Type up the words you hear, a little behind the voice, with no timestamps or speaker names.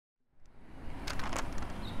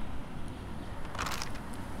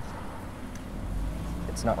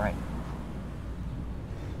It's not right.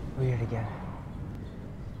 Weird again.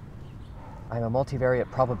 I'm a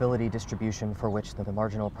multivariate probability distribution for which the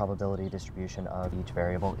marginal probability distribution of each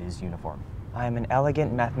variable is uniform. I am an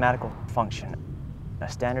elegant mathematical function,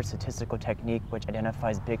 a standard statistical technique which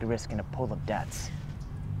identifies big risk in a pool of debts.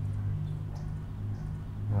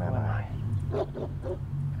 Who am I?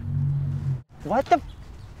 What the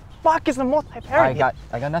fuck is a multivariate?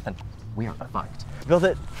 I got nothing. We are fucked. Build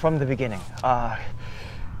it from the beginning.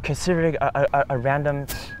 Considering a random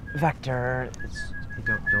vector. Hey,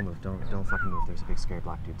 don't move. Don't fucking move. There's a big scary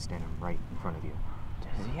black dude standing right in front of you.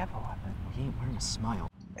 Does he have a weapon? He ain't wearing a smile.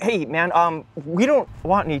 Hey, man, we don't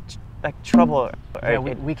want any, trouble. Yeah,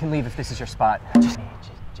 we can leave if this is your spot. Just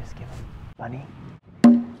give him money.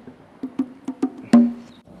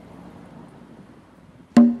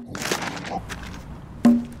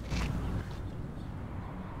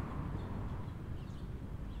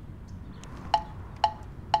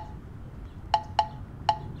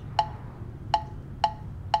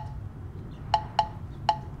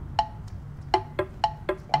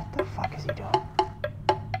 What the fuck is he doing?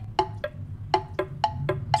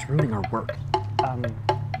 It's ruining our work.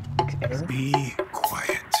 Be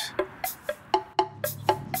quiet.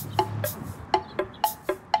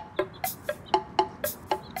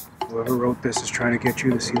 Whoever wrote this is trying to get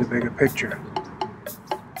you to see the bigger picture.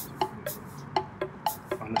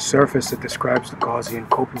 On the surface, it describes the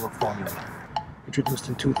Gaussian-Copula formula, introduced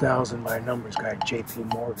in 2000 by a numbers guy, J.P.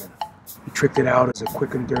 Morgan. He tricked it out as a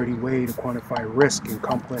quick and dirty way to quantify risk in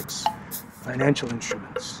complex financial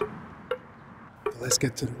instruments. But let's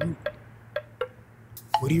get to the root.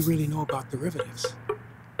 What do you really know about derivatives?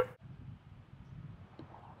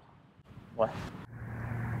 What?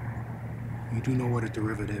 You do know what a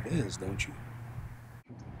derivative is, don't you?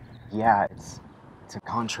 Yeah, it's a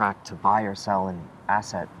contract to buy or sell an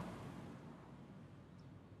asset.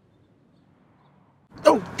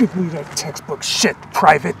 Don't give me that textbook shit,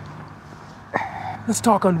 Private. Let's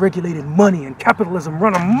talk unregulated money and capitalism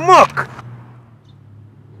run amok.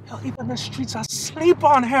 Hell, even the streets I sleep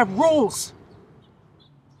on have rules.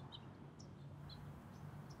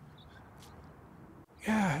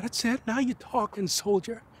 Yeah, that's it. Now you're talking,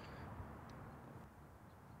 soldier.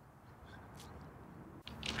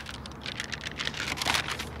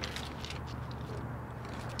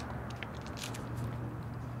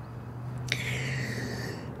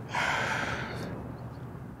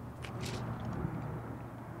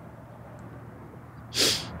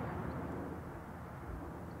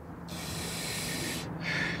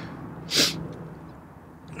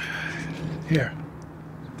 Here.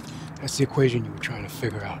 That's the equation you were trying to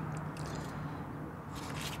figure out.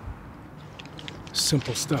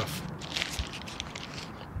 Simple stuff.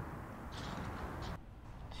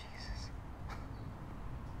 Jesus.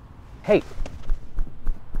 Hey!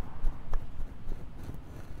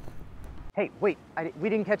 Hey, wait, we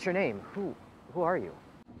didn't catch your name. Who are you?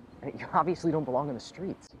 You obviously don't belong in the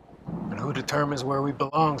streets. And who determines where we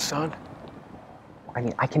belong, son? I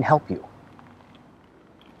mean, I can help you.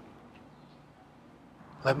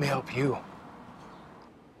 Let me help you.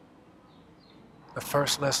 The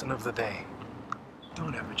first lesson of the day.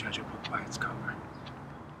 Don't ever judge a book by its cover.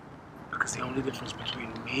 Because the only difference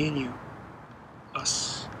between me and you,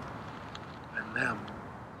 us and them,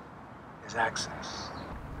 is access.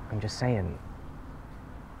 I'm just saying,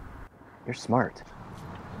 you're smart.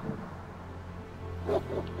 I'm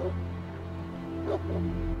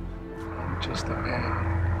just a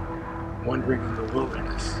man wandering in the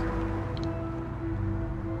wilderness,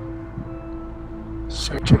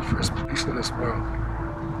 searching for his place in this world.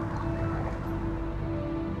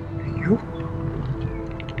 And you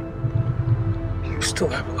still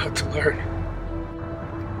have a lot to learn.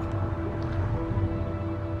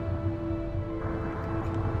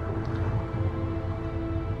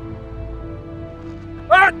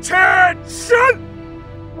 Attention!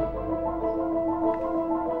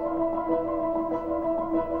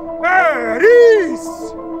 At ease!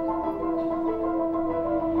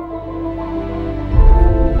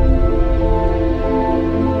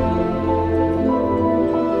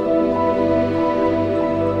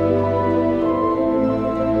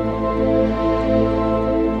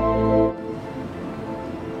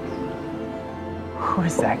 Who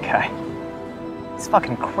is that guy? He's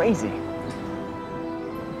fucking crazy.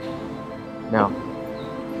 No.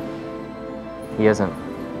 He isn't.